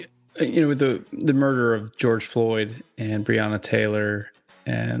With the murder of George Floyd and Breonna Taylor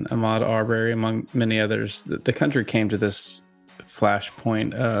and Ahmaud Arbery, among many others, the country came to this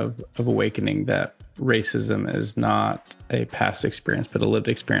flashpoint of awakening that racism is not a past experience, but a lived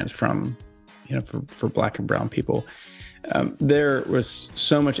experience for Black and brown people. There was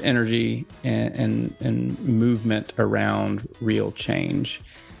so much energy and movement around real change.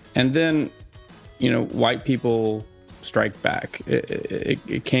 And then, white people strike back.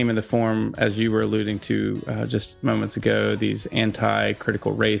 It came in the form, as you were alluding to just moments ago, these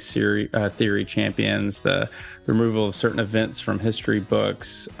anti-critical race theory champions, the removal of certain events from history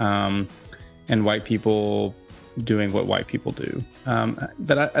books, and white people doing what white people do.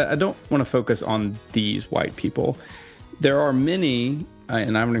 But I don't want to focus on these white people. There are many,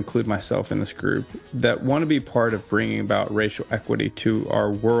 and I'm going to include myself in this group, that want to be part of bringing about racial equity to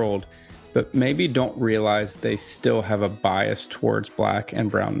our world, but maybe don't realize they still have a bias towards Black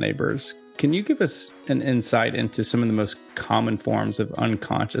and brown neighbors. Can you give us an insight into some of the most common forms of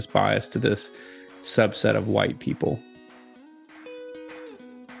unconscious bias to this subset of white people?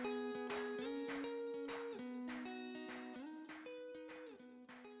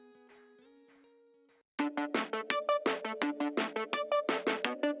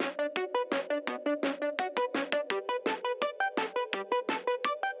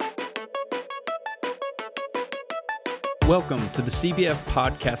 Welcome to the CBF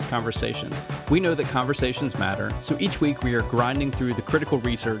Podcast Conversation. We know that conversations matter, so each week we are grinding through the critical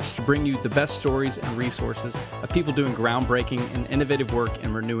research to bring you the best stories and resources of people doing groundbreaking and innovative work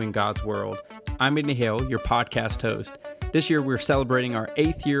in renewing God's world. I'm Andy Hale, your podcast host. This year we're celebrating our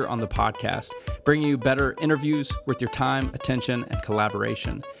 8th year on the podcast, bringing you better interviews worth your time, attention, and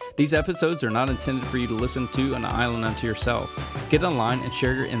collaboration. These episodes are not intended for you to listen to on an island unto yourself. Get online and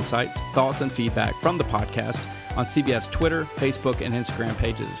share your insights, thoughts, and feedback from the podcast on CBF's Twitter, Facebook, and Instagram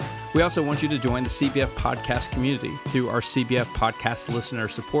pages. We also want you to join the CBF podcast community through our CBF podcast listener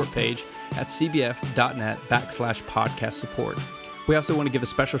support page at cbf.net/podcast support. We also want to give a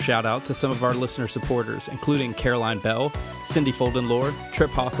special shout out to some of our listener supporters, including Caroline Bell, Cindy Foldenlore, Trip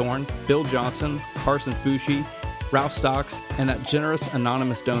Hawthorne, Bill Johnson, Carson Fushi, Ralph Stocks, and that generous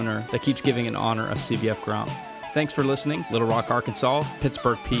anonymous donor that keeps giving in honor of CBF Grump. Thanks for listening, Little Rock, Arkansas,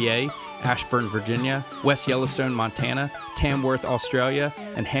 Pittsburgh, PA, Ashburn, Virginia, West Yellowstone, Montana, Tamworth, Australia,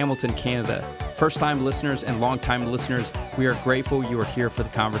 and Hamilton, Canada. First-time listeners and long-time listeners, we are grateful you are here for the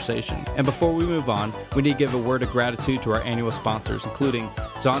conversation. And before we move on, we need to give a word of gratitude to our annual sponsors, including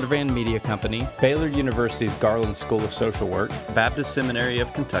Zondervan Media Company, Baylor University's Garland School of Social Work, Baptist Seminary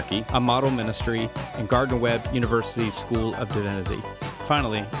of Kentucky, A Model Ministry, and Gardner-Webb University's School of Divinity.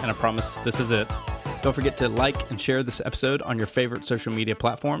 Finally, and I promise this is it, don't forget to like and share this episode on your favorite social media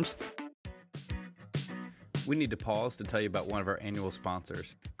platforms. We need to pause to tell you about one of our annual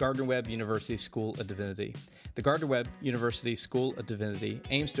sponsors, Gardner-Webb University School of Divinity. The Gardner-Webb University School of Divinity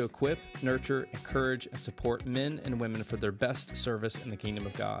aims to equip, nurture, encourage, and support men and women for their best service in the kingdom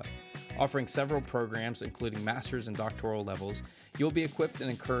of God. Offering several programs, including master's and doctoral levels, you'll be equipped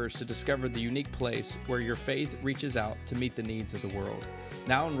and encouraged to discover the unique place where your faith reaches out to meet the needs of the world.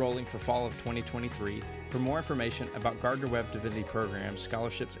 Now enrolling for fall of 2023. For more information about Gardner-Webb Divinity programs,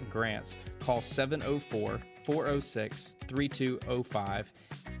 scholarships, and grants, call 704-406-3205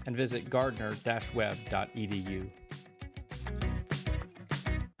 and visit gardner-webb.edu.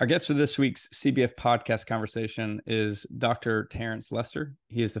 Our guest for this week's CBF podcast conversation is Dr. Terence Lester.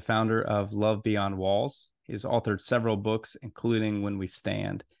 He is the founder of Love Beyond Walls. He has authored several books, including When We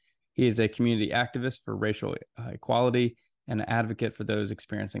Stand. He is a community activist for racial equality and an advocate for those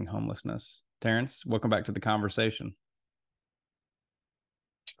experiencing homelessness. Terence, welcome back to the conversation.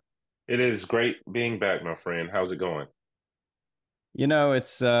 It is great being back, my friend. How's it going?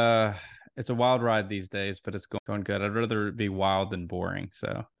 It's a wild ride these days, but it's going good. I'd rather it be wild than boring.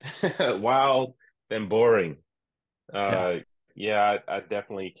 So Wild than boring. Yeah. I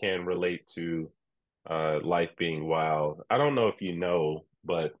definitely can relate to life being wild. I don't know if you know,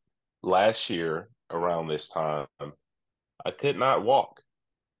 but last year around this time, I could not walk.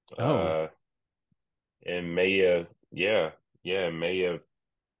 Oh. In May of May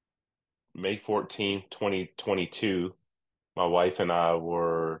 14th, 2022, my wife and I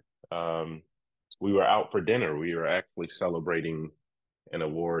we were out for dinner. We were actually celebrating an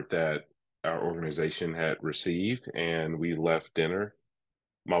award that our organization had received, and we left dinner.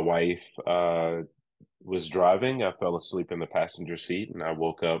 My wife was driving. I fell asleep in the passenger seat, and I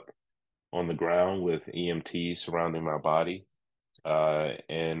woke up on the ground with EMTs surrounding my body.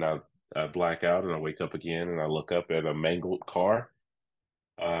 And I black out, and I wake up again, and I look up at a mangled car.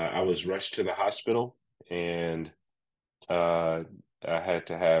 I was rushed to the hospital, and I had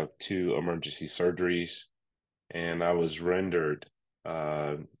to have two emergency surgeries, and I was rendered,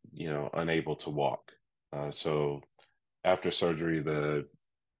 uh, unable to walk. So after surgery, the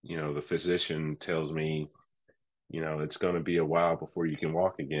physician tells me, it's going to be a while before you can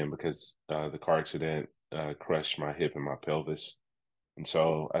walk again because the car accident crushed my hip and my pelvis. And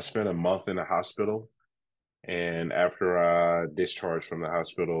so I spent a month in the hospital. And after I discharged from the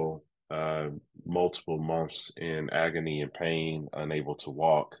hospital, multiple months in agony and pain, unable to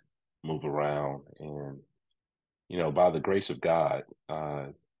walk, move around. And, by the grace of God, I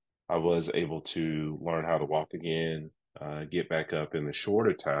was able to learn how to walk again, get back up in the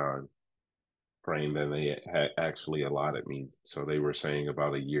shorter time frame than they had actually allotted me. So they were saying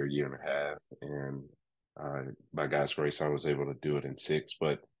about a year, year and a half. And by God's grace, I was able to do it in 6.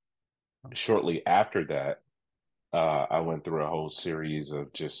 But shortly after that, I went through a whole series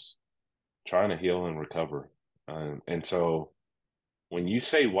of just trying to heal and recover. And so when you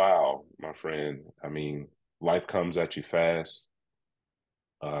say, wow, my friend, I mean, life comes at you fast.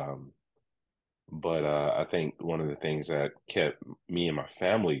 Um, but I think one of the things that kept me and my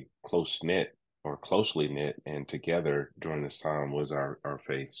family close knit or closely knit and together during this time was our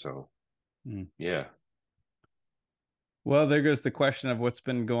faith. So, Mm. yeah. Well, there goes the question of what's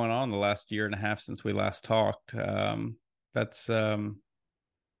been going on the last year and a half since we last talked. That's I'm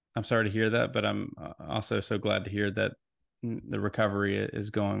sorry to hear that, but I'm also so glad to hear that the recovery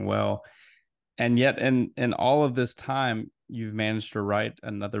is going well. And yet, in all of this time, you've managed to write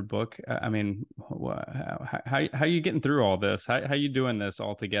another book. I mean, how are you getting through all this? How you doing this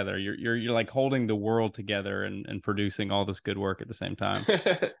all together? You're like holding the world together and producing all this good work at the same time.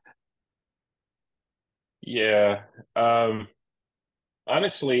 Yeah. Um,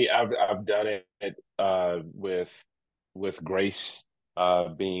 Honestly, I've done it with grace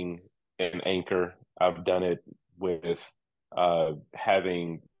being an anchor. I've done it with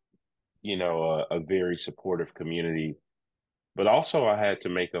having, a very supportive community, but also I had to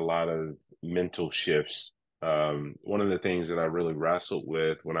make a lot of mental shifts. One of the things that I really wrestled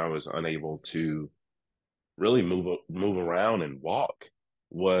with when I was unable to really move around and walk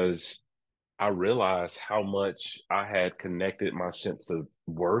was I realized how much I had connected my sense of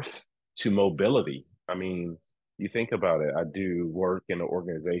worth to mobility. I mean, you think about it, I do work in an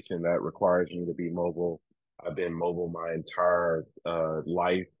organization that requires me to be mobile. I've been mobile my entire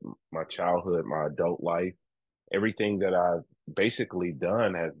life, my childhood, my adult life. Everything that I've basically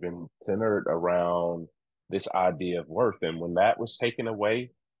done has been centered around this idea of worth. And when that was taken away,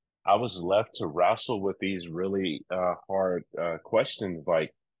 I was left to wrestle with these really hard questions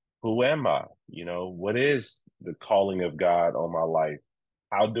like, who am I? What is the calling of God on my life?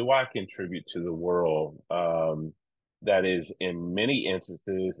 How do I contribute to the world that is, in many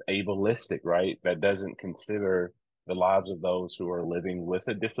instances, ableistic, right? That doesn't consider the lives of those who are living with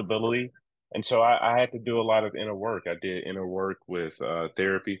a disability. And so I had to do a lot of inner work. I did inner work with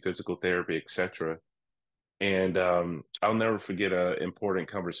therapy, physical therapy, etc. And I'll never forget an important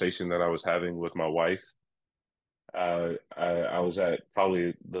conversation that I was having with my wife. I was at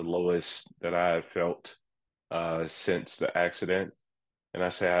probably the lowest that I have felt since the accident. And I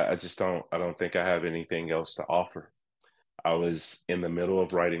say, I don't think I have anything else to offer. I was in the middle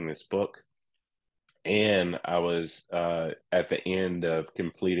of writing this book, and I was at the end of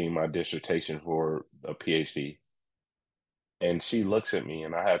completing my dissertation for a PhD. And she looks at me,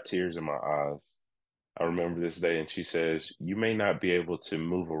 and I have tears in my eyes. I remember this day, and she says, "You may not be able to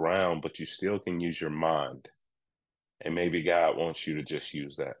move around, but you still can use your mind. And maybe God wants you to just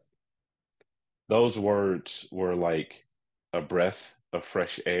use that." Those words were like a breath of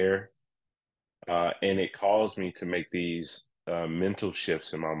fresh air. And it caused me to make these mental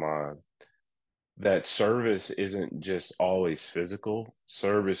shifts in my mind that service isn't just always physical.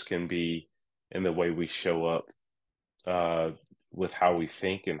 Service can be in the way we show up uh, with how we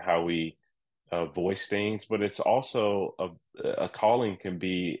think and how we voice things, but it's also a calling can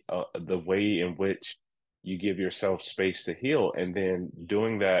be the way in which you give yourself space to heal, and then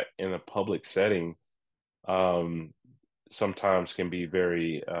doing that in a public setting um, sometimes can be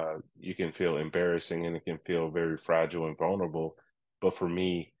very you can feel embarrassing and it can feel very fragile and vulnerable. But for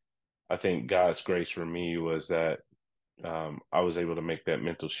me, I think God's grace for me was that I was able to make that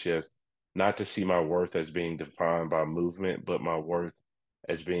mental shift, not to see my worth as being defined by movement, but my worth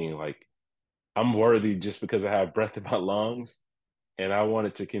as being like I'm worthy just because I have breath in my lungs. And I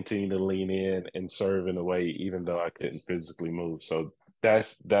wanted to continue to lean in and serve in a way, even though I couldn't physically move. So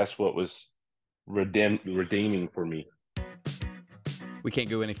that's what was redeeming for me. We can't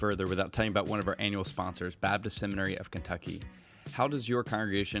go any further without telling you about one of our annual sponsors, Baptist Seminary of Kentucky. How does your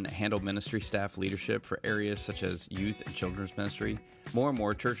congregation handle ministry staff leadership for areas such as youth and children's ministry? More and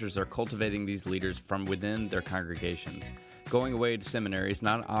more churches are cultivating these leaders from within their congregations. Going away to seminary is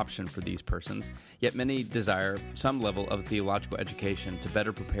not an option for these persons, yet many desire some level of theological education to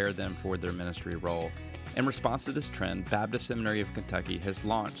better prepare them for their ministry role. In response to this trend, Baptist Seminary of Kentucky has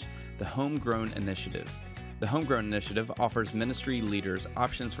launched the Homegrown Initiative. The Homegrown Initiative offers ministry leaders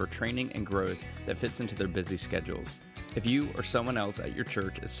options for training and growth that fits into their busy schedules. If you or someone else at your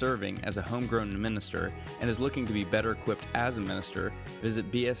church is serving as a homegrown minister and is looking to be better equipped as a minister, visit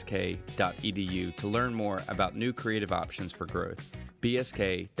bsk.edu to learn more about new creative options for growth.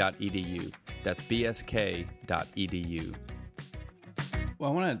 bsk.edu. That's bsk.edu. Well,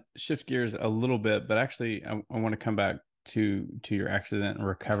 I want to shift gears a little bit, but actually, I want to come back to your accident and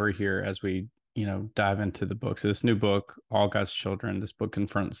recovery here as we dive into the book. So this new book, All God's Children, this book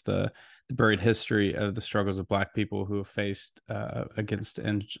confronts the buried history of the struggles of Black people who have faced against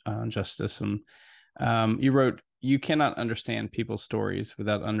injustice. And you wrote, "You cannot understand people's stories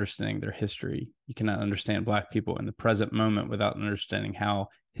without understanding their history. You cannot understand Black people in the present moment without understanding how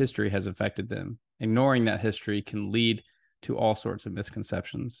history has affected them. Ignoring that history can lead to all sorts of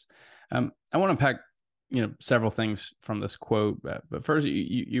misconceptions." I want to unpack several things from this quote, but first,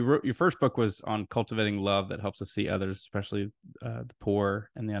 you wrote, your first book was on cultivating love that helps us see others, especially the poor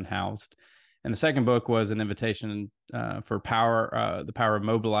and the unhoused, and the second book was an invitation for power, the power of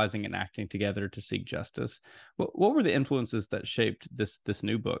mobilizing and acting together to seek justice. What were the influences that shaped this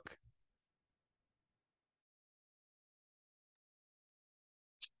new book?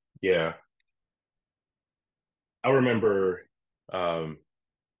 Yeah, I remember um,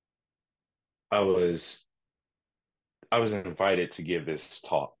 I was I was invited to give this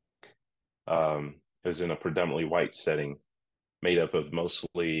talk. It was in a predominantly white setting, made up of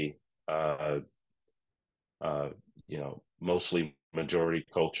mostly uh, uh, mostly majority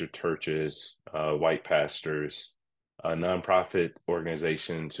culture churches, white pastors, nonprofit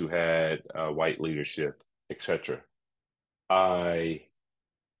organizations who had white leadership, etc. I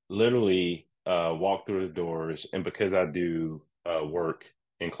literally walked through the doors, and because I do work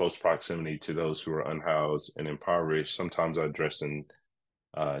in close proximity to those who are unhoused and impoverished, sometimes I dress in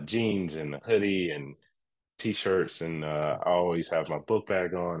jeans and a hoodie and t-shirts, and I always have my book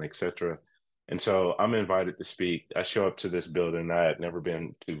bag on, etc. And so I'm invited to speak. I show up to this building I had never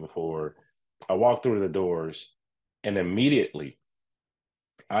been to before. I walk through the doors, and immediately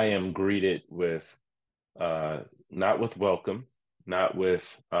I am greeted with not with welcome, not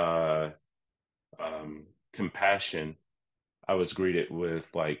with compassion. I was greeted with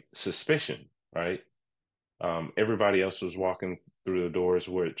like suspicion, right? Everybody else was walking through the doors,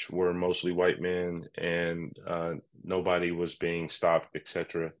 which were mostly white men, and nobody was being stopped,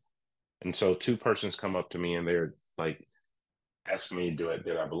 etc. And so two persons come up to me and they're like asking me,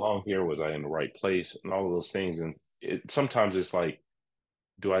 did I belong here? Was I in the right place? And all of those things. And sometimes it's like,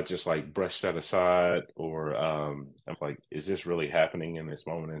 do I just like brush that aside, or I'm like, is this really happening in this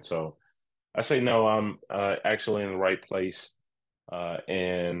moment? And so I say, no, I'm actually in the right place.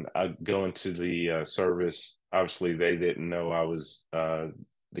 And I go into the service. Obviously, they didn't know I was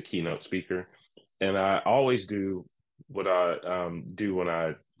the keynote speaker. And I always do what I do when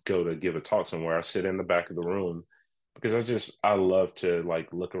I go to give a talk somewhere. I sit in the back of the room because I love to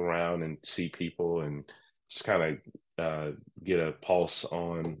like look around and see people and just kind of get a pulse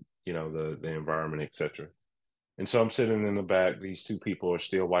on, the environment, etc. And so I'm sitting in the back. These two people are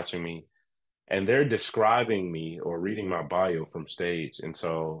still watching me, and they're describing me or reading my bio from stage. And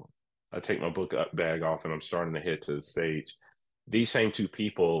so I take my book bag off and I'm starting to head to the stage. These same two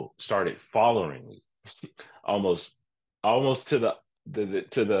people started following me almost almost to the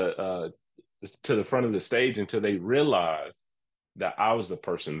front of the stage until they realized that I was the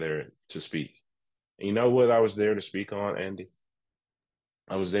person there to speak. And you know what I was there to speak on, Andy?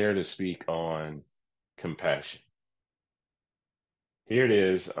 I was there to speak on compassion. Here it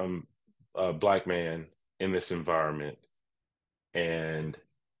is. I'm a Black man in this environment, and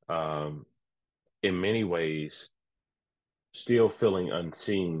um, in many ways, still feeling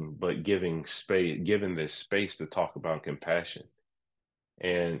unseen, but given this space to talk about compassion.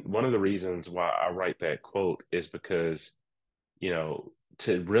 And one of the reasons why I write that quote is because,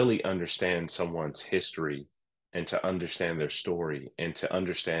 to really understand someone's history and to understand their story and to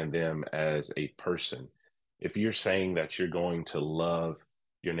understand them as a person, if you're saying that you're going to love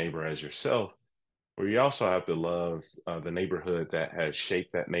your neighbor as yourself, or you also have to love the neighborhood that has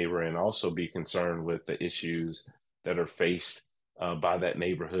shaped that neighbor and also be concerned with the issues that are faced by that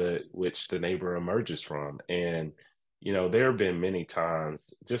neighborhood, which the neighbor emerges from. And, there have been many times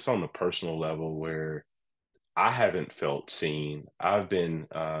just on the personal level where I haven't felt seen. I've been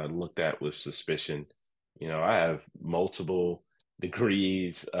looked at with suspicion. I have multiple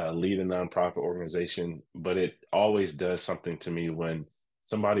degrees, lead a nonprofit organization, but it always does something to me when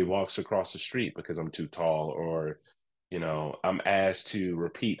somebody walks across the street because I'm too tall, or, I'm asked to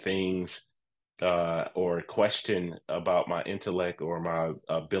repeat things or question about my intellect or my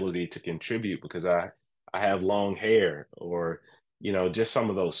ability to contribute because I have long hair, or, just some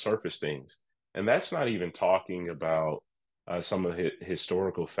of those surface things. And that's not even talking about some of the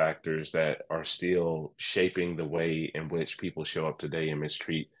historical factors that are still shaping the way in which people show up today and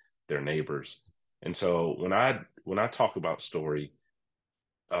mistreat their neighbors. And so when I talk about story,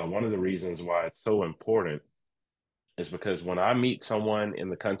 one of the reasons why it's so important is because when I meet someone in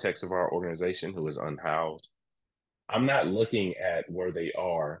the context of our organization who is unhoused, I'm not looking at where they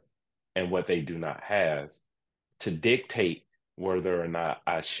are and what they do not have to dictate whether or not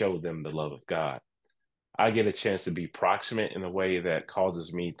I show them the love of God. I get a chance to be proximate in a way that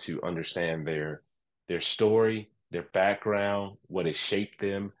causes me to understand their story, their background, what has shaped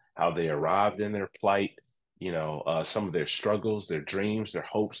them, how they arrived in their plight, some of their struggles, their dreams, their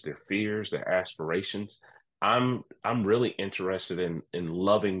hopes, their fears, their aspirations. I'm really interested in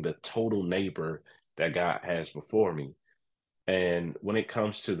loving the total neighbor that God has before me. And when it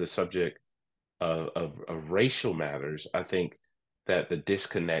comes to the subject of racial matters, I think that the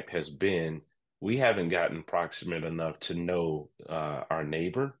disconnect has been we haven't gotten proximate enough to know our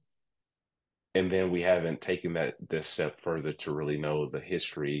neighbor, and then we haven't taken this step further to really know the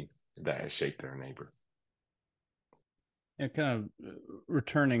history that has shaped their neighbor. Yeah, kind of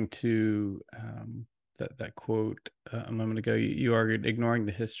returning to that quote a moment ago, you argued ignoring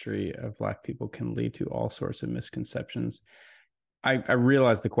the history of Black people can lead to all sorts of misconceptions. I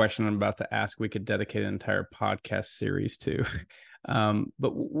realize the question I'm about to ask, we could dedicate an entire podcast series to.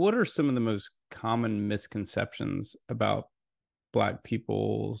 But what are some of the most common misconceptions about Black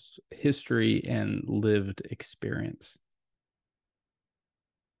people's history and lived experience?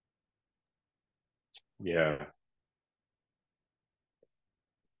 Yeah.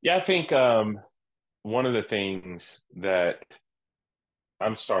 Yeah, I think one of the things that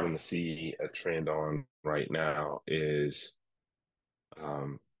I'm starting to see a trend on right now is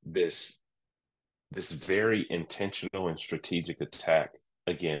this very intentional and strategic attack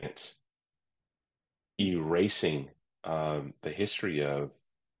against erasing the history of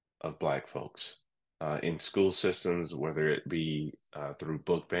Black folks in school systems, whether it be through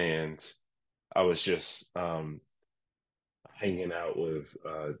book bans. I was just hanging out with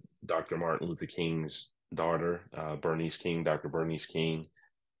Dr. Martin Luther King's daughter, Bernice King, Dr. Bernice King,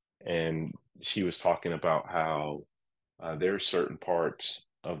 and she was talking about how there are certain parts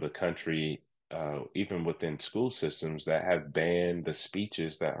of the country, even within school systems, that have banned the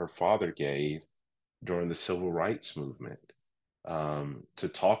speeches that her father gave during the civil rights movement, to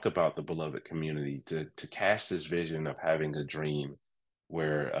talk about the beloved community, to cast this vision of having a dream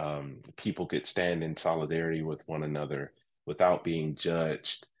where people could stand in solidarity with one another without being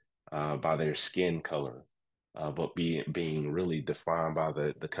judged by their skin color, but being really defined by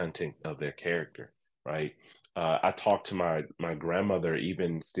the content of their character, right? I talked to my grandmother,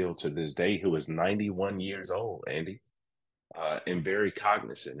 even still to this day, who is 91 years old, Andy, and very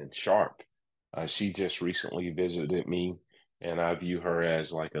cognizant and sharp. She just recently visited me, and I view her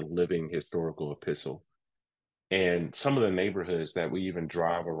as like a living historical epistle. And some of the neighborhoods that we even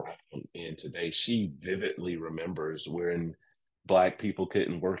drive around in today, she vividly remembers when Black people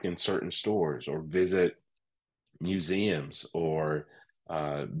couldn't work in certain stores or visit museums or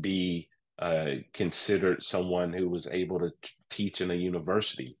be considered someone who was able to teach in a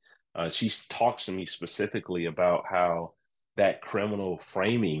university. She talks to me specifically about how that criminal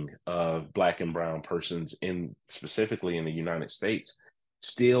framing of Black and brown persons in specifically in the United States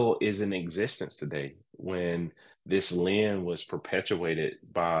still is in existence today, when this lens was perpetuated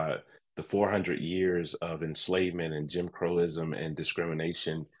by the 400 years of enslavement and Jim Crowism and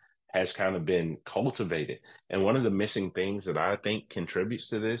discrimination has kind of been cultivated. And one of the missing things that I think contributes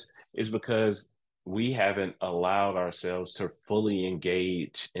to this is because we haven't allowed ourselves to fully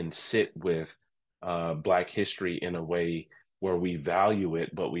engage and sit with Black history in a way where we value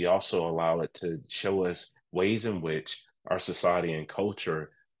it, but we also allow it to show us ways in which our society and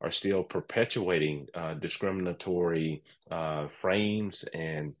culture are still perpetuating discriminatory frames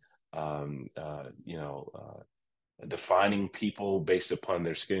and defining people based upon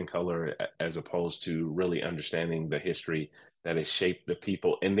their skin color, as opposed to really understanding the history that has shaped the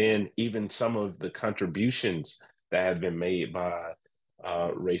people, and then even some of the contributions that have been made by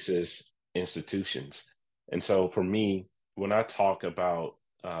racist institutions. And so for me, when I talk about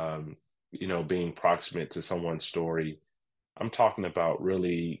being proximate to someone's story. I'm talking about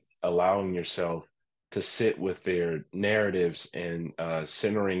really allowing yourself to sit with their narratives and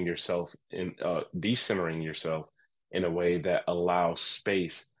centering yourself in decentering yourself in a way that allows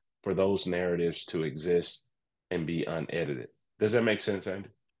space for those narratives to exist and be unedited. Does that make sense, Andy?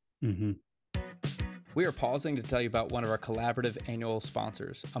 Mm-hmm. We are pausing to tell you about one of our collaborative annual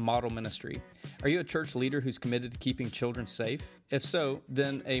sponsors, a model ministry. Are you a church leader who's committed to keeping children safe? If so,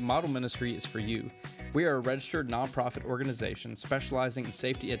 then a model ministry is for you. We are a registered nonprofit organization specializing in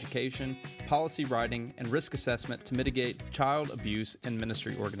safety education, policy writing, and risk assessment to mitigate child abuse in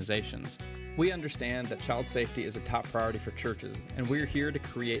ministry organizations. We understand that child safety is a top priority for churches, and we're here to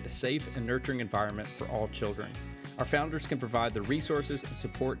create a safe and nurturing environment for all children. Our founders can provide the resources and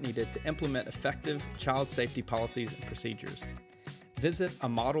support needed to implement effective child safety policies and procedures. Visit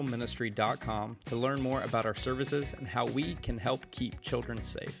amodelministry.com to learn more about our services and how we can help keep children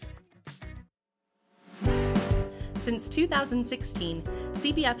safe. Since 2016,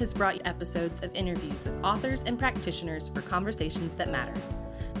 CBF has brought you episodes of interviews with authors and practitioners for conversations that matter.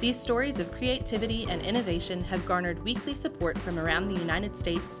 These stories of creativity and innovation have garnered weekly support from around the United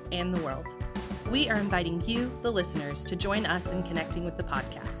States and the world. We are inviting you, the listeners, to join us in connecting with the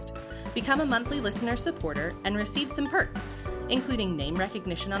podcast. Become a monthly listener supporter and receive some perks, including name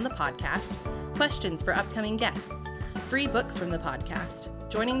recognition on the podcast, questions for upcoming guests, free books from the podcast,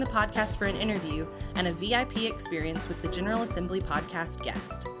 joining the podcast for an interview, and a VIP experience with the General Assembly podcast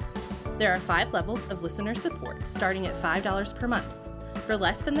guest. There are 5 levels of listener support, starting at $5 per month. For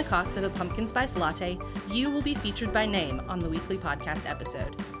less than the cost of a pumpkin spice latte, you will be featured by name on the weekly podcast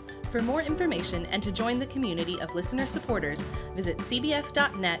episode. For more information and to join the community of listener supporters, visit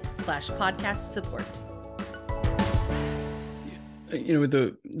cbf.net/podcast support. With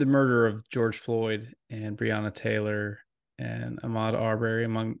the murder of George Floyd and Breonna Taylor and Ahmaud Arbery,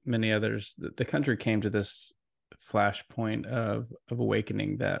 among many others, the country came to this flashpoint of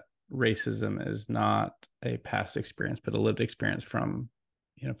awakening that racism is not a past experience, but a lived experience for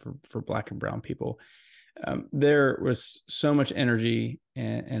Black and brown people. There was so much energy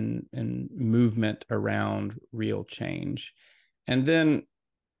and movement around real change. And then,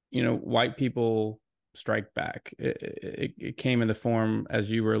 white people strike back. It came in the form, as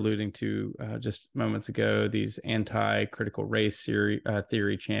you were alluding to just moments ago, these anti-critical race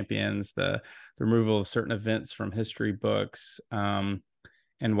theory champions, the removal of certain events from history books, and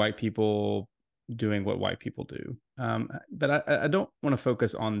white people doing what white people do. But I don't want to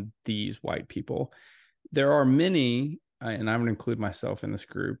focus on these white people. There are many, and I'm going to include myself in this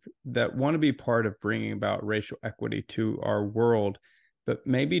group, that want to be part of bringing about racial equity to our world, but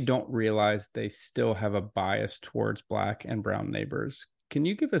maybe don't realize they still have a bias towards Black and brown neighbors. Can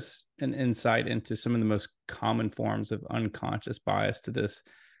you give us an insight into some of the most common forms of unconscious bias to this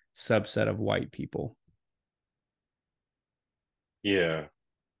subset of white people? Yeah.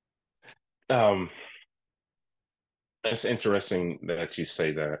 It's interesting that you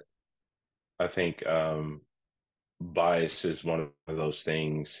say that. I think bias is one of those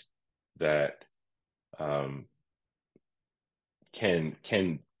things that can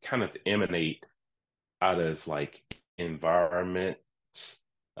kind of emanate out of like environments,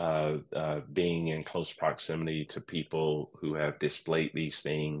 being in close proximity to people who have displayed these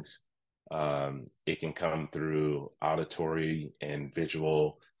things. It can come through auditory and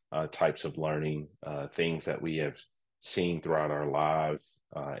visual types of learning, things that we have seen throughout our lives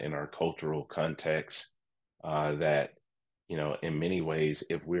in our cultural context, that, in many ways,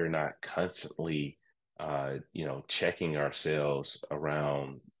 if we're not constantly, checking ourselves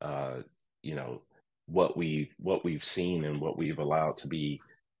around, what we've seen and what we've allowed to be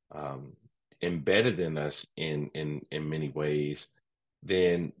embedded in us in many ways,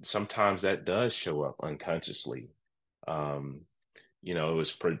 then sometimes that does show up unconsciously. It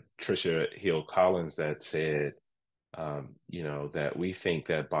was Patricia Hill Collins that said, that we think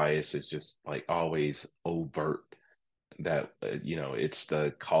that bias is just like always overt, that, it's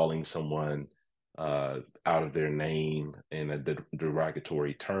the calling someone out of their name in a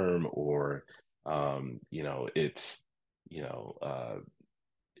derogatory term, or, it's,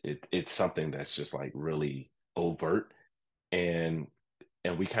 it's something that's just like really overt, and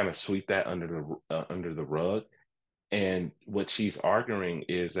we kind of sweep that under the rug. And what she's arguing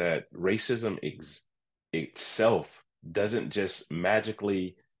is that racism itself doesn't just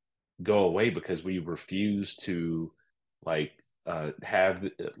magically go away because we refuse to like have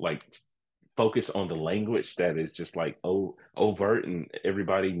like focus on the language that is just like overt, and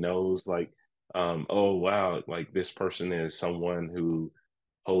everybody knows like, oh wow, like this person is someone who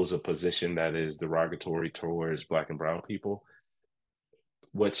holds a position that is derogatory towards Black and brown people.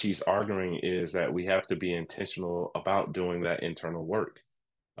 what she's arguing is that we have to be intentional about doing that internal work.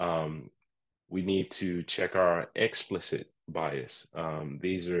 Um, we need to check our explicit bias.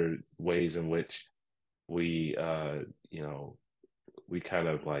 These are ways in which we, you know, we kind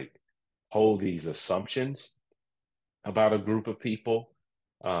of like hold these assumptions about a group of people,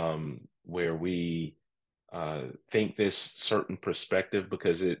 where we think this certain perspective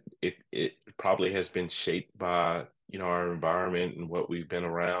because it probably has been shaped by our environment and what we've been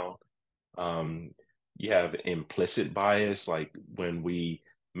around. Um, you have implicit bias, like when we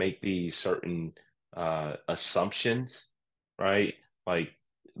make these certain assumptions, right? Like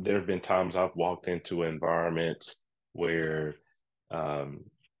there have been times I've walked into environments where, um,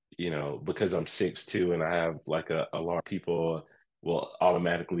 because I'm 6'2" and I have like a lot of people will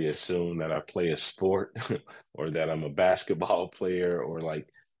automatically assume that I play a sport or that I'm a basketball player or like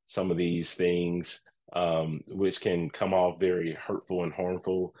some of these things, which can come off very hurtful and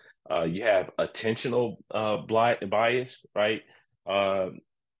harmful. You have attentional bias, right? Uh,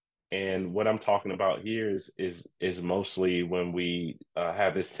 and what I'm talking about here is mostly when we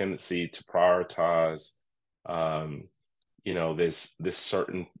have this tendency to prioritize, um, this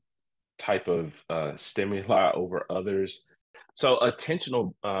certain type of stimuli over others. So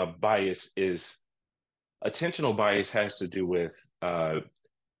attentional bias has to do with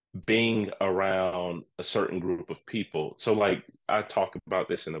being around a certain group of people. So like I talk about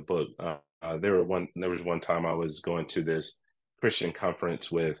this in a book. There was one time I was going to this Christian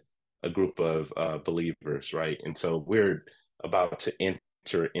conference with a group of believers, right? And so we're about to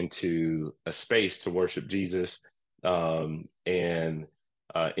enter into a space to worship Jesus. And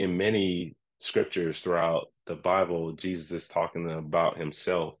in many scriptures throughout the Bible, Jesus is talking about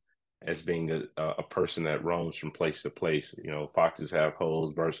himself as being a person that roams from place to place. Foxes have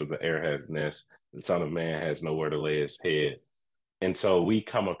holes, birds of the air have nests. The Son of Man has nowhere to lay his head. And so we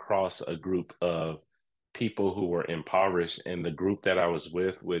come across a group of people who were impoverished, and the group that I was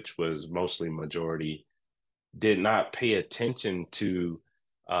with, which was mostly majority, did not pay attention to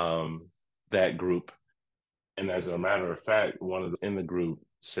that group. And as a matter of fact, one of the in the group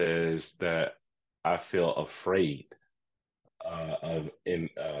says that I feel afraid of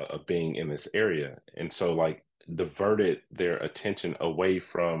being in this area, and so like diverted their attention away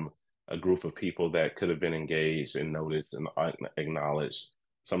from a group of people that could have been engaged and noticed and acknowledged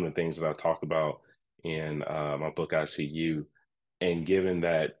some of the things that I talk about in my book I See You, and given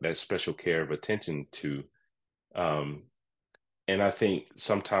that special care of attention to. Um, and I think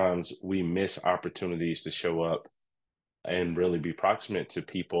sometimes we miss opportunities to show up and really be proximate to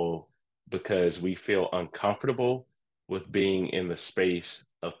people because we feel uncomfortable with being in the space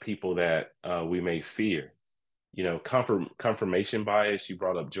of people that we may fear. Confirmation bias. You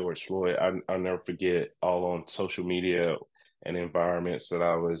brought up George Floyd. I'll never forget, all on social media and environments that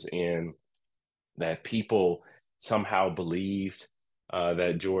I was in, that people somehow believed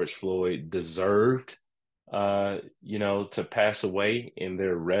that George Floyd deserved, to pass away in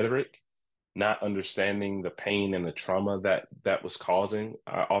their rhetoric, not understanding the pain and the trauma that was causing.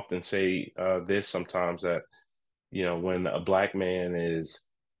 I often say this sometimes, that when a Black man is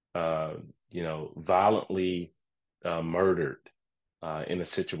violently murdered in a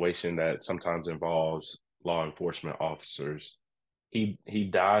situation that sometimes involves law enforcement officers, he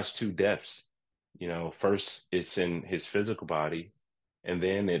dies two deaths. First it's in his physical body, and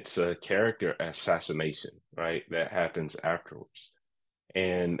then it's a character assassination, right? That happens afterwards.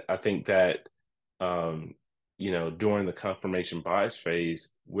 And I think that, during the confirmation bias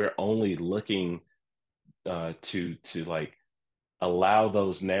phase, we're only looking to like allow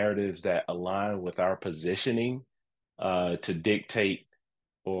those narratives that align with our positioning to dictate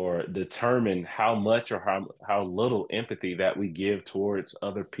or determine how much or how little empathy that we give towards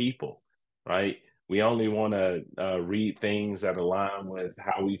other people, right? We only want to read things that align with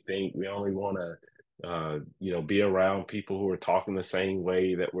how we think. We only want to, be around people who are talking the same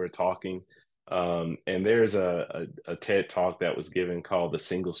way that we're talking. And there's a TED talk that was given called the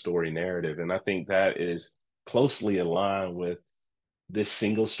single story narrative. And I think that is closely aligned with this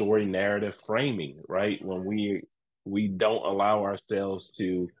single story narrative framing, right? When we don't allow ourselves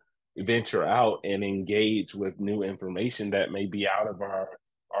to venture out and engage with new information that may be out of our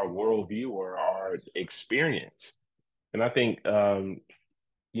worldview or our experience. And I think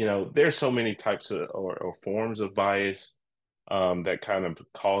there's so many types of or forms of bias that kind of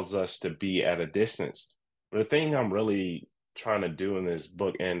cause us to be at a distance. But the thing I'm really trying to do in this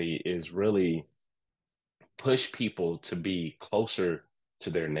book, Andy, is really push people to be closer to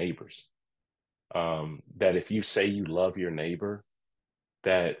their neighbors. That if you say you love your neighbor,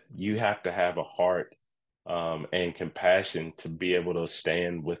 that you have to have a heart and compassion to be able to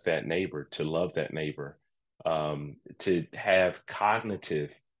stand with that neighbor, to love that neighbor, to have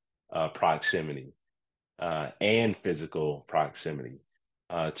cognitive proximity and physical proximity,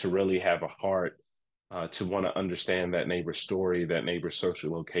 to really have a heart to want to understand that neighbor's story, that neighbor's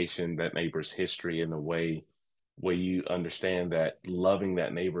social location, that neighbor's history in a way where you understand that loving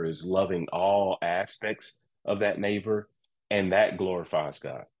that neighbor is loving all aspects of that neighbor, and that glorifies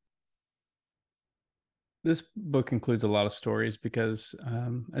God. This book includes a lot of stories because,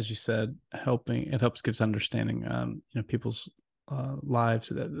 as you said, it helps gives understanding, people's lives.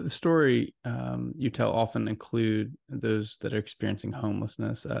 The story you tell often include those that are experiencing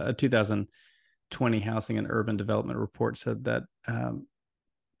homelessness. A 2020 Housing and Urban Development report said that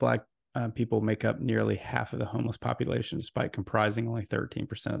Black people make up nearly half of the homeless population, despite comprising only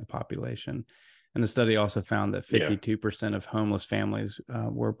 13% of the population. And the study also found that 52% of homeless families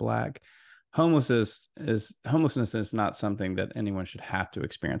were Black. Homelessness is not something that anyone should have to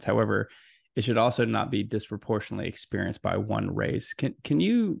experience. However, it should also not be disproportionately experienced by one race. Can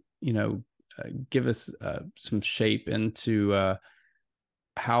you give us some shape into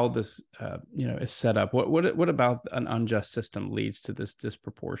how this is set up? What about an unjust system leads to this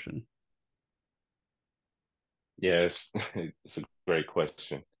disproportion? Yes, it's a great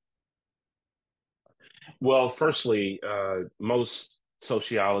question. Well, firstly, most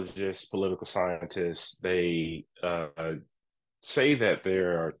sociologists, political scientists, they say that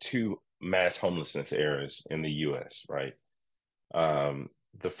there are two mass homelessness eras in the US, right?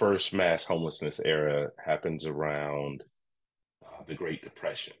 The first mass homelessness era happens around the Great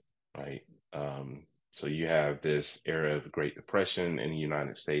Depression, right? So you have this era of the Great Depression in the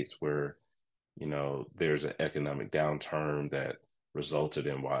United States where, there's an economic downturn that resulted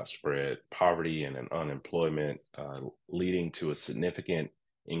in widespread poverty and an unemployment, leading to a significant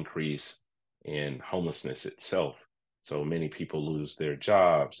increase in homelessness itself. So many people lose their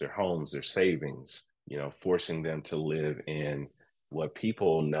jobs, their homes, their savings, forcing them to live in what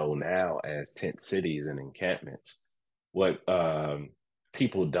people know now as tent cities and encampments. What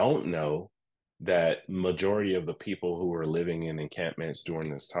people don't know that majority of the people who were living in encampments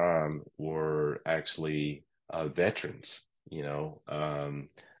during this time were actually veterans,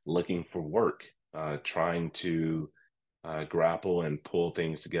 looking for work, trying to grapple and pull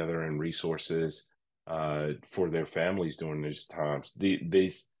things together and resources for their families during these times.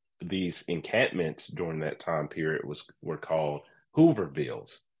 These encampments during that time period were called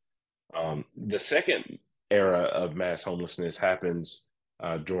Hoovervilles. The second era of mass homelessness happens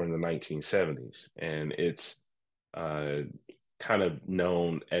during the 1970s, and it's uh, kind of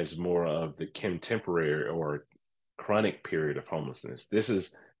known as more of the contemporary or chronic period of homelessness. This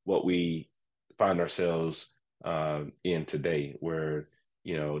is what we find ourselves in today, where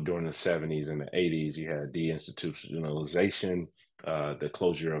during the 70s and the 80s, you had deinstitutionalization, the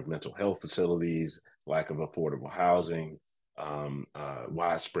closure of mental health facilities, lack of affordable housing,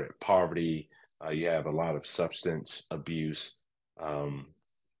 widespread poverty. You have a lot of substance abuse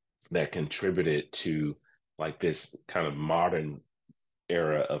that contributed to like this kind of modern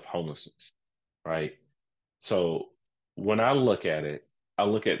era of homelessness, right? So when I look at it, I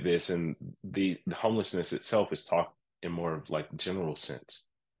look at this and the homelessness itself is talked in more of like general sense.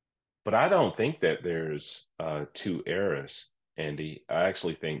 But I don't think that there's two eras, Andy. I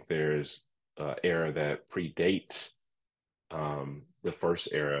actually think there's an era that predates the first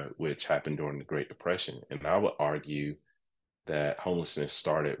era, which happened during the Great Depression. And I would argue that homelessness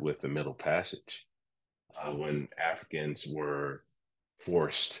started with the Middle Passage when Africans were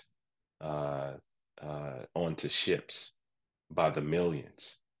forced uh, onto ships by the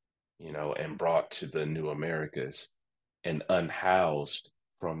millions, and brought to the new Americas and unhoused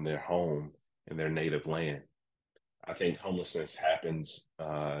from their home and their native land. I think homelessness happens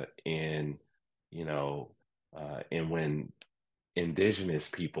you know, in when indigenous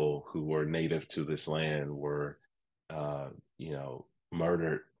people who were native to this land were, uh,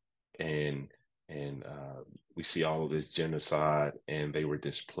 murdered, and we see all of this genocide, and they were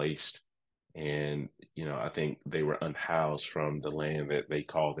displaced, and I think they were unhoused from the land that they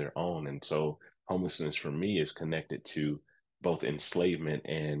call their own, and so homelessness for me is connected to both enslavement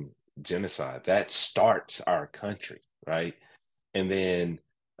and genocide. That starts our country, right? And then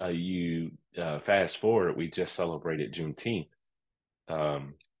you fast forward, we just celebrated Juneteenth,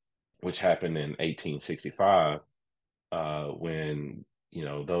 um, which happened in 1865, when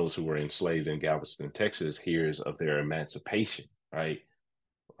those who were enslaved in Galveston, Texas, hears of their emancipation, right?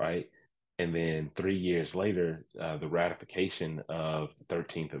 Right. And then 3 years later, the ratification of the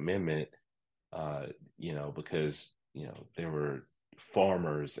 13th Amendment, because there were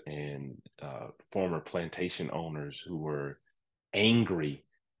farmers and former plantation owners who were angry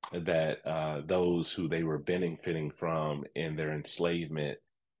that those who they were benefiting from in their enslavement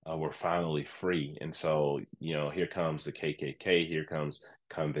were finally free. And so, here comes the KKK, here comes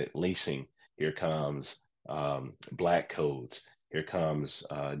convict leasing, here comes black codes, here comes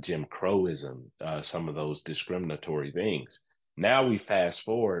Jim Crowism, some of those discriminatory things. Now we fast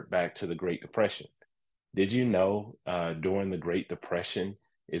forward back to the Great Depression. Did you know during the Great Depression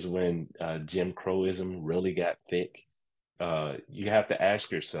is when Jim Crowism really got thick? You have to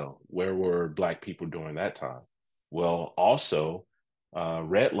ask yourself, where were Black people during that time? Well, also,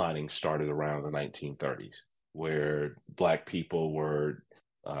 redlining started around the 1930s, where Black people were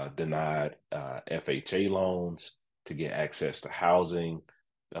denied FHA loans to get access to housing,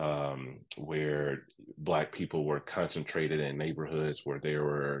 where Black people were concentrated in neighborhoods where there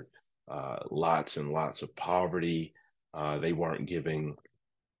were lots and lots of poverty. They weren't giving,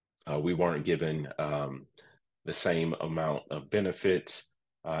 we weren't given the same amount of benefits.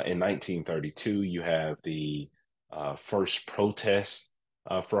 In 1932, you have the first protest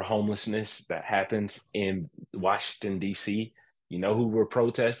for homelessness that happens in Washington, D.C. You know who were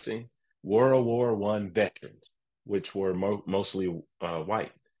protesting? World War One veterans, which were mostly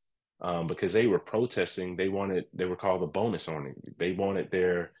white. Because they were protesting. They were called the bonus owner. They wanted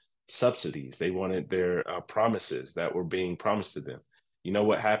their subsidies. They wanted their promises that were being promised to them. You know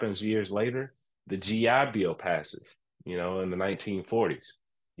what happens years later? The GI Bill passes, in the 1940s.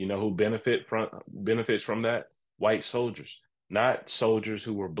 You know who benefits from that? White soldiers, not soldiers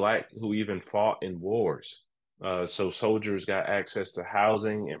who were Black, who even fought in wars. So soldiers got access to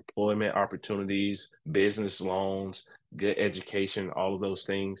housing, employment opportunities, business loans, good education, all of those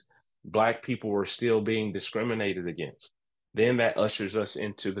things. Black people were still being discriminated against. Then that ushers us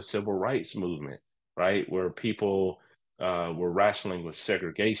into the civil rights movement, right? Where people were wrestling with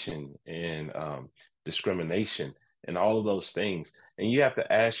segregation and discrimination and all of those things. And you have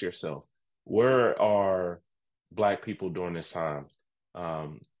to ask yourself, where are Black people during this time?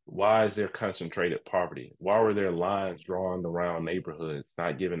 Why is there concentrated poverty? Why were there lines drawn around neighborhoods,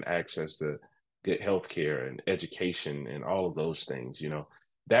 not given access to good health care and education and all of those things?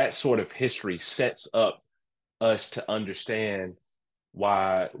 That sort of history sets up us to understand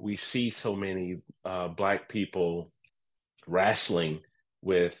why we see so many Black people wrestling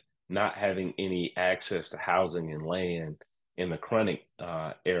with not having any access to housing and land in the chronic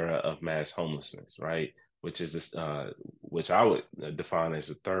era of mass homelessness, right? Which is this, which I would define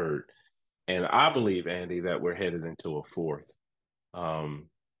as a third. And I believe, Andy, that we're headed into a fourth,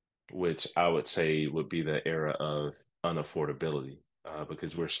 which I would say would be the era of unaffordability,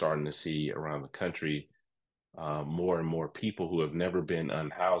 because we're starting to see around the country more and more people who have never been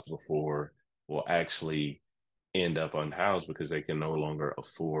unhoused before will actually end up unhoused because they can no longer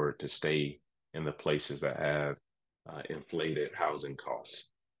afford to stay in the places that have inflated housing costs.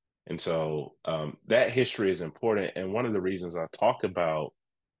 And so that history is important. And one of the reasons I talk about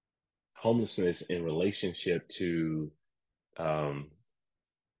homelessness in relationship to,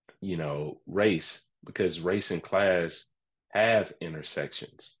 race, because race and class have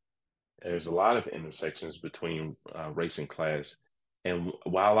intersections. There's a lot of intersections between race and class. And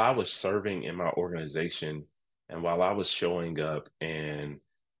while I was serving in my organization and while I was showing up and,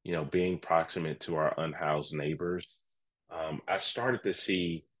 being proximate to our unhoused neighbors, I started to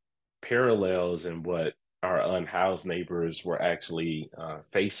see parallels in what our unhoused neighbors were actually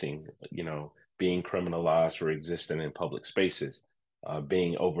facing, being criminalized for existing in public spaces,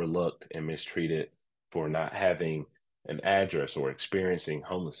 being overlooked and mistreated for not having an address or experiencing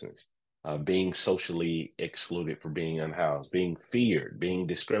homelessness, being socially excluded for being unhoused, being feared, being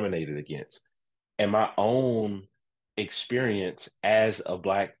discriminated against. And my own experience as a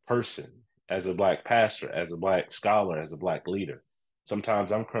Black person, as a Black pastor, as a Black scholar, as a Black leader.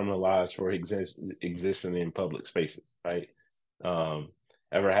 Sometimes I'm criminalized for existing in public spaces, right?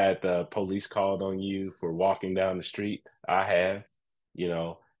 Ever had the police called on you for walking down the street? I have,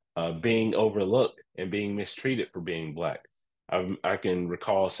 being overlooked and being mistreated for being Black. I can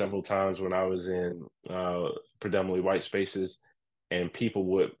recall several times when I was in predominantly white spaces and people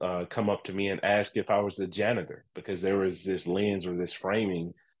would come up to me and ask if I was the janitor because there was this lens or this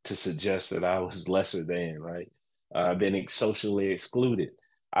framing to suggest that I was lesser than, right? I've been socially excluded.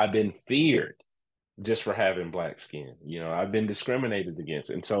 I've been feared just for having Black skin. I've been discriminated against.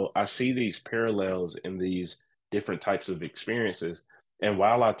 And so I see these parallels in these different types of experiences. And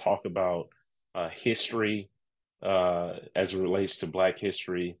while I talk about history as it relates to Black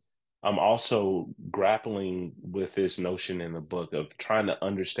history, I'm also grappling with this notion in the book of trying to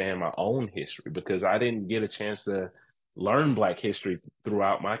understand my own history because I didn't get a chance to learn Black history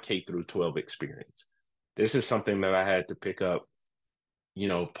throughout my K through 12 experience. This is something that I had to pick up,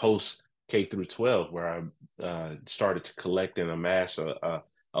 post K through 12, where I started to collect and amass a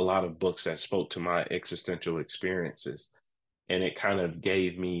lot of books that spoke to my existential experiences. And it kind of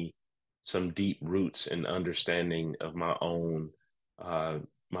gave me some deep roots and understanding of my own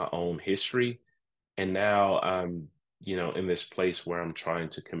history. And now I'm, in this place where I'm trying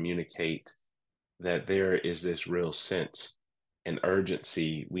to communicate that there is this real sense and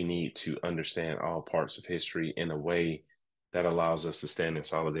urgency. We need to understand all parts of history in a way that allows us to stand in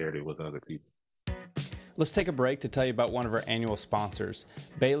solidarity with other people. Let's take a break to tell you about one of our annual sponsors,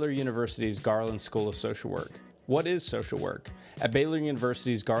 Baylor University's Garland School of Social Work. What is social work? At Baylor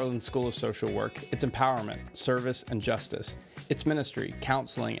University's Garland School of Social Work, it's empowerment, service, and justice. It's ministry,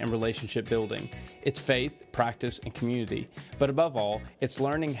 counseling, and relationship building. It's faith, practice, and community. But above all, it's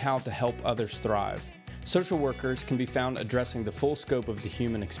learning how to help others thrive. Social workers can be found addressing the full scope of the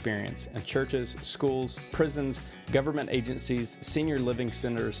human experience in churches, schools, prisons, government agencies, senior living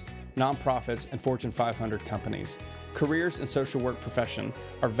centers, nonprofits, and Fortune 500 companies. Careers in social work profession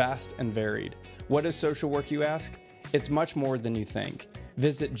are vast and varied. What is social work, you ask? It's much more than you think.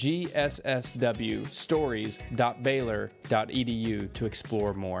 Visit gsswstories.baylor.edu to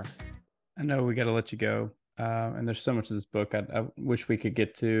explore more. I know we got to let you go. And there's so much of this book I wish we could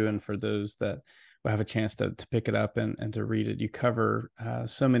get to. And for those that will have a chance to pick it up and to read it, you cover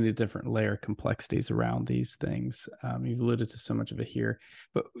so many different layer complexities around these things. You've alluded to so much of it here.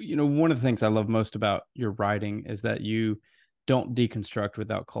 But, one of the things I love most about your writing is that you don't deconstruct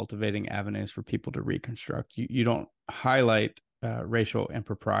without cultivating avenues for people to reconstruct. You don't highlight racial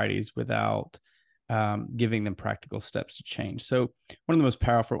improprieties without giving them practical steps to change. So one of the most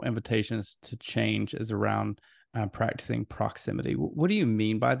powerful invitations to change is around practicing proximity. What do you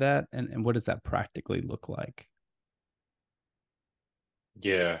mean by that? And what does that practically look like?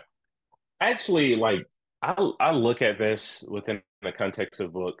 Yeah. Actually, like I look at this within the context of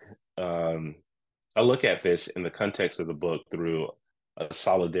the book. I look at this in the context of the book through a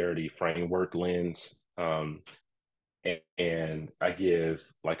solidarity framework lens. And I give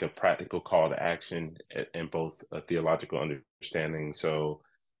like a practical call to action in both a theological understanding. So,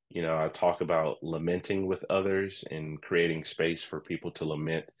 I talk about lamenting with others and creating space for people to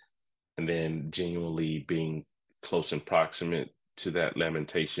lament, and then genuinely being close and proximate to that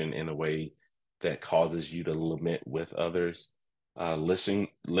lamentation in a way that causes you to lament with others,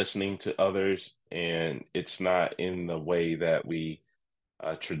 listening to others. And it's not in the way that we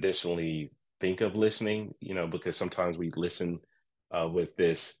traditionally think of listening, because sometimes we listen with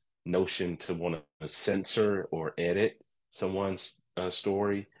this notion to want to censor or edit someone's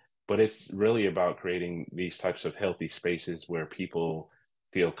story. But it's really about creating these types of healthy spaces where people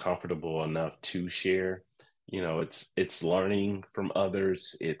feel comfortable enough to share. It's learning from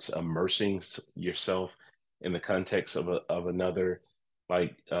others. It's immersing yourself in the context of another.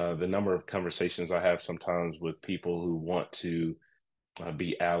 Like the number of conversations I have sometimes with people who want to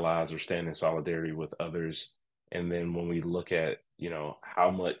be allies or stand in solidarity with others. And then when we look at,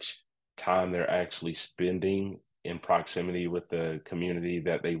 how much time they're actually spending in proximity with the community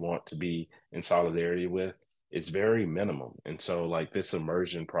that they want to be in solidarity with, it's very minimum. And so like this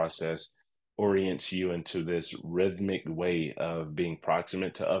immersion process orients you into this rhythmic way of being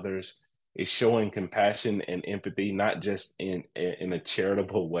proximate to others. It's showing compassion and empathy, not just in a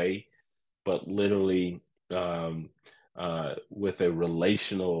charitable way, but literally with a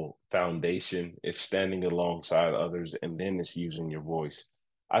relational foundation. It's standing alongside others, and then it's using your voice.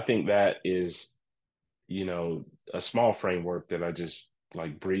 I think that is, a small framework that I just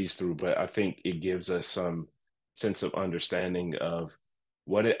like breeze through, but I think it gives us some sense of understanding of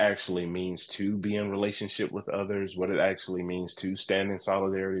what it actually means to be in relationship with others, what it actually means to stand in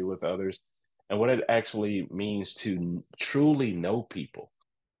solidarity with others, and what it actually means to truly know people.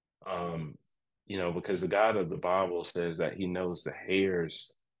 Um, because the God of the Bible says that he knows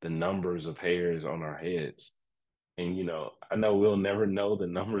the numbers of hairs on our heads. And, I know we'll never know the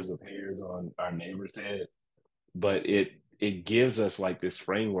numbers of hairs on our neighbor's head, but it gives us like this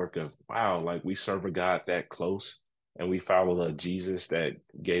framework of, wow, like we serve a God that close, and we follow a Jesus that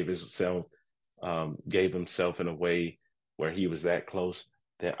gave himself in a way where he was that close,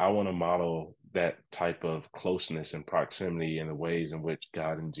 that I want to model that type of closeness and proximity in the ways in which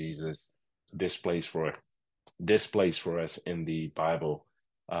God and Jesus displays for us in the Bible.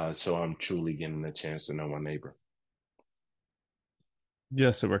 So I'm truly getting a chance to know my neighbor.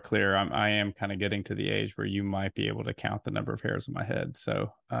 Just so we're clear, I am kind of getting to the age where you might be able to count the number of hairs on my head.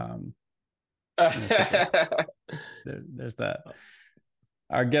 So, so there's that.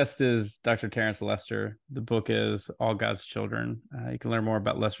 Our guest is Dr. Terence Lester. The book is All God's Children. You can learn more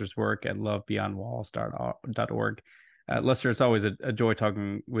about Lester's work at lovebeyondwalls.org. Lester, it's always a joy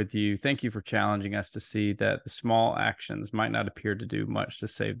talking with you. Thank you for challenging us to see that the small actions might not appear to do much to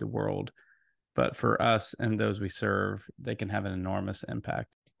save the world, but for us and those we serve, they can have an enormous impact.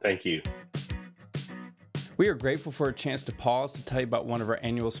 Thank you. We are grateful for a chance to pause to tell you about one of our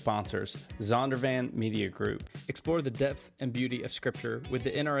annual sponsors, Zondervan Media Group. Explore the depth and beauty of Scripture with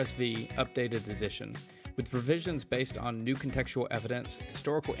the NRSV Updated Edition. With provisions based on new contextual evidence,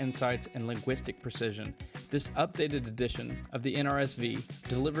 historical insights, and linguistic precision, this updated edition of the NRSV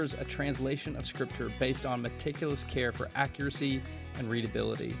delivers a translation of Scripture based on meticulous care for accuracy and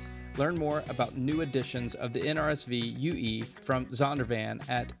readability. Learn more about new editions of the NRSV UE from Zondervan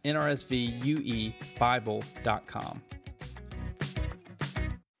at nrsvuebible.com.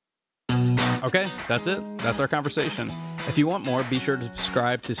 Okay, that's it. That's our conversation. If you want more, be sure to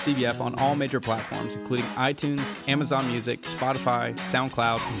subscribe to CBF on all major platforms, including iTunes, Amazon Music, Spotify,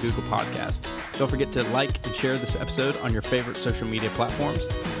 SoundCloud, and Google Podcasts. Don't forget to like and share this episode on your favorite social media platforms.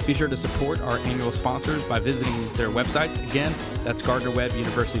 Be sure to support our annual sponsors by visiting their websites. Again, that's Gardner-Webb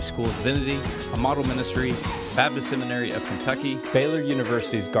University School of Divinity, a model ministry, Baptist Seminary of Kentucky, Baylor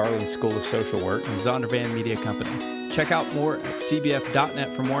University's Garland School of Social Work, and Zondervan Media Company. Check out more at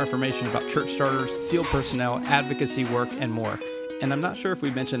cbf.net for more information about church starters, field personnel, advocacy work, and more. And I'm not sure if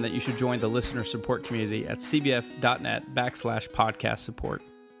we mentioned that you should join the listener support community at cbf.net/podcast support.